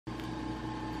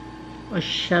Oh,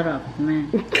 shut up, man.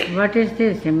 What is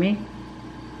this, Simmi?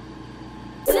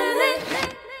 Good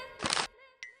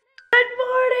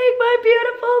morning, my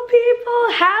beautiful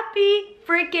people. Happy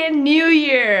freaking New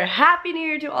Year. Happy New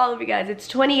Year to all of you guys. It's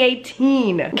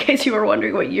 2018. In case you were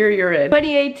wondering what year you're in.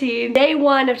 2018, day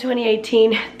one of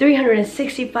 2018,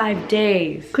 365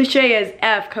 days. Cliche as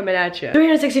F coming at you.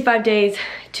 365 days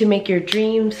to make your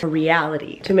dreams a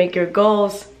reality. To make your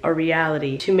goals a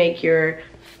reality. To make your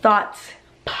thoughts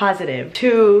positive,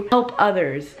 to help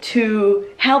others, to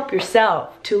help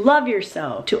yourself, to love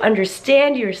yourself, to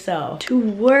understand yourself, to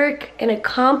work and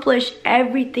accomplish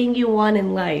everything you want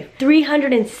in life.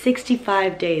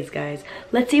 365 days, guys.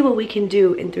 Let's see what we can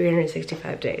do in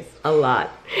 365 days. A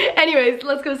lot. Anyways,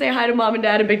 let's go say hi to mom and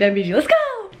dad and Big Dad BG. Let's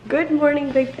go! Good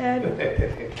morning, Big Dad.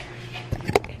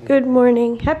 Good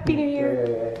morning. Happy New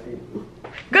Year.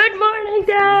 Good morning,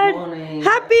 Dad. Good morning.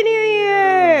 Happy New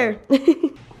Year.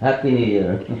 Happy New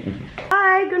Year.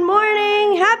 Hi, good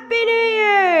morning. Happy New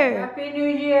Year. Happy New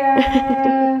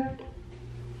Year!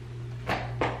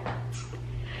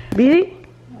 Billy?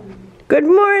 Good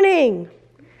morning.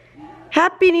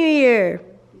 Happy New Year.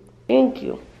 Thank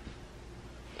you.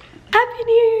 Happy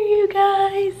New Year, you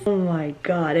guys. Oh my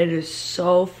God, it is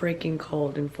so freaking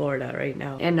cold in Florida right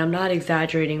now. And I'm not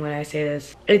exaggerating when I say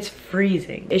this. It's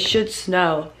freezing. It should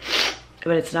snow,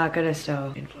 but it's not gonna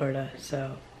snow in Florida,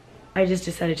 so. I just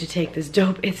decided to take this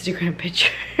dope Instagram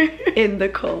picture in the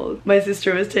cold. My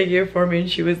sister was taking it for me and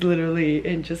she was literally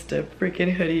in just a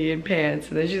freaking hoodie and pants.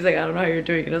 And then she's like, I don't know how you're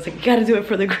doing it. And I was like, you gotta do it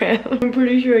for the gram. I'm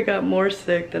pretty sure I got more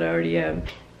sick than I already am.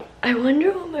 I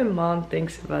wonder what my mom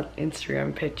thinks about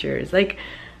Instagram pictures. Like,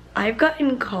 I've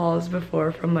gotten calls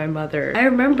before from my mother. I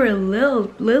remember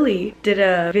Lily did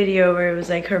a video where it was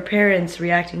like her parents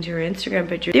reacting to her Instagram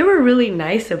picture. They were really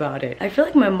nice about it. I feel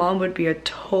like my mom would be a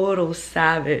total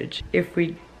savage if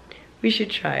we should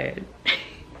try it.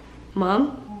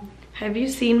 Mom, have you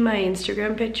seen my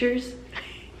Instagram pictures?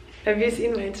 Have you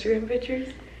seen my Instagram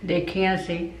pictures? They can't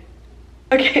see.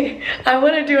 Okay, I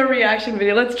want to do a reaction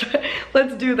video. Let's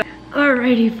do that.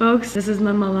 Alrighty, folks. This is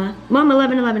my mama. Mom,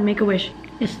 1111, make a wish.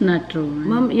 It's not true, man.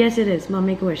 Mom, yes it is. Mom,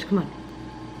 make a wish. Come on.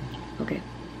 Okay.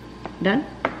 Done?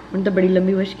 I'm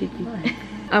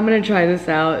gonna try this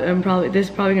out. This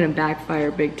is probably gonna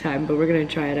backfire big time, but we're gonna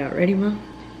try it out. Ready, Mom?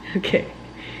 Okay.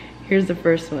 Here's the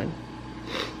first one.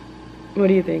 What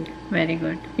do you think? Very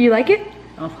good. You like it?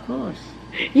 Of course.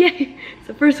 Yay! It's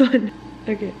the first one.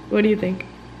 Okay. What do you think?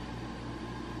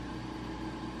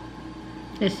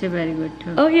 It's very good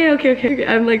too. Oh yeah. Okay.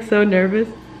 I'm like so nervous.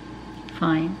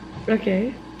 Fine.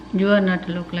 Okay. You are not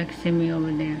look like Simmi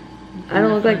over there. I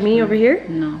don't look like me over here?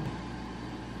 No.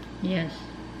 Yes.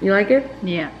 You like it?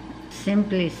 Yeah.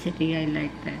 Simplicity, I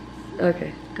like that.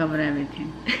 Okay. Cover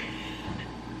everything.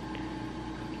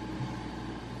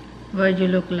 What do you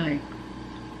look like?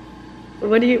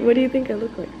 What do you think I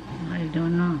look like? I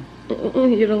don't know.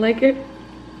 You don't like it?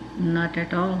 Not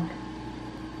at all.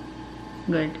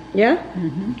 Good. Yeah?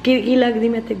 Mm-hmm. Ki lagdi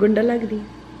main te gunda lagdi.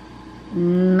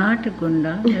 Not a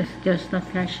gunda, it's just the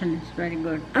fashion is very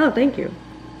good. Oh, thank you.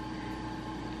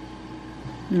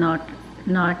 Not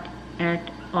at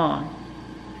all.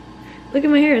 Look at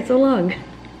my hair, it's so long.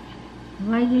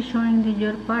 Why are you showing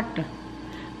your part?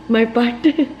 My part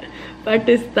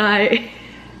is thigh.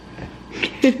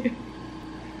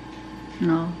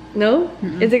 No. No?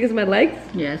 Mm-mm. Is it because my legs?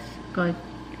 Yes, because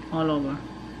all over.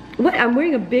 What? I'm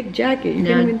wearing a big jacket. You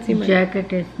can't even see my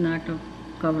jacket is not to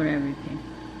cover everything.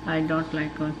 I don't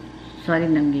like a sari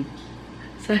nangi.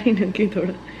 Sari nangi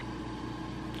thoda.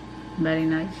 Very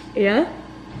nice. Yeah?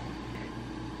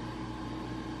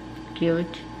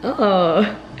 Cute. Oh,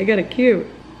 I got a cute.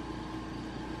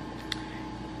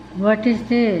 What is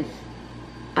this?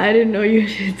 I didn't know you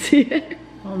should see it.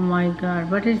 Oh my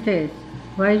God, what is this?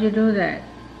 Why did you do that?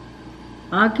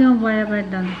 आ क्यों पाया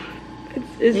पैदल?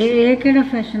 It's ये केड़ा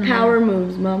fashion है? power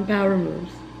moves, Mom. Power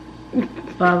moves.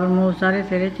 Power moves सारे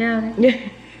तेरे च आ रहे.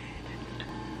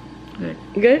 Good.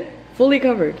 Good? Fully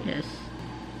covered? Yes.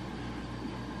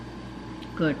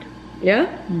 Good. Yeah?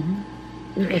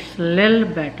 Mm-hmm. It's a little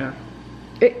better.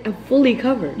 I'm fully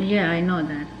covered. Yeah, I know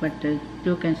that, but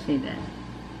you can see that.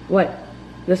 What?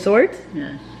 The swords?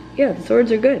 Yes. Yeah, the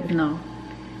swords are good. No.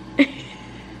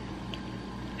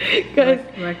 Guys,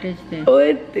 what is this?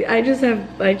 I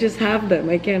just have them.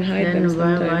 I can't hide them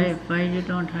sometimes. Why you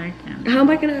don't hide them? How am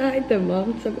I gonna hide them,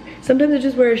 Mom? Sometimes I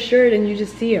just wear a shirt and you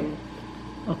just see them.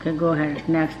 Okay, go ahead.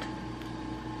 Next.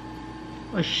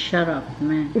 Oh, shut up,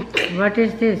 man. What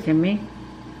is this, Simmi?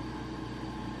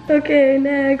 Okay,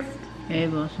 next. Hey,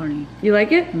 boss, honey. You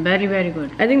like it? Very, very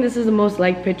good. I think this is the most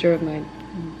liked picture of mine.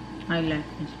 I like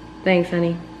this. Thanks,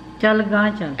 honey. चल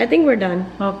कहाँ चल? I think we're done.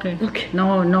 Okay. Okay.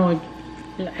 No,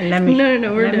 let me.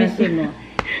 No, we're let done. me see more.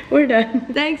 We're done.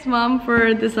 Thanks, Mom,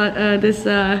 for this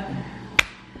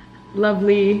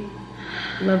lovely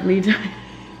time.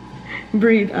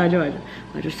 Breathe. Ajo.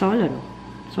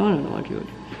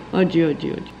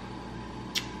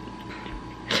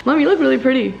 Mom, you look really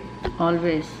pretty.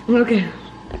 Always. Okay.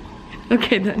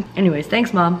 Okay then. Anyways,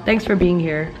 thanks, Mom. Thanks for being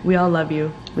here. We all love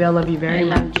you. We all love you very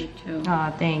much. I love you too.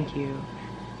 Aw, thank you.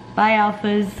 Bye,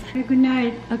 Alphas. Good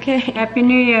night. Okay. Happy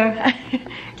New Year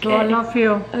to all of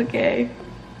you. Okay.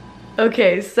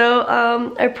 Okay, so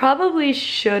I probably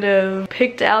should have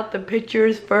picked out the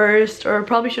pictures first, or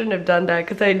probably shouldn't have done that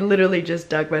because I literally just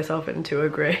dug myself into a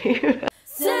grave.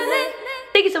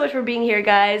 Thank you so much for being here,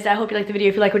 guys. I hope you liked the video.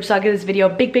 If you like what you saw, give this video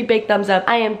a big thumbs up.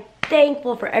 I am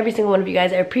thankful for every single one of you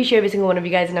guys. I appreciate every single one of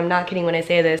you guys, and I'm not kidding when I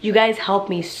say this. You guys help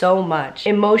me so much.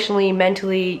 Emotionally,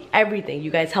 mentally, everything.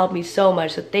 You guys help me so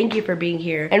much, so thank you for being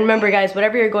here. And remember, guys,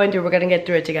 whatever you're going through, we're gonna get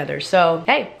through it together. So,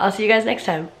 hey, I'll see you guys next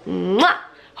time. Mwah!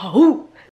 Hahoo!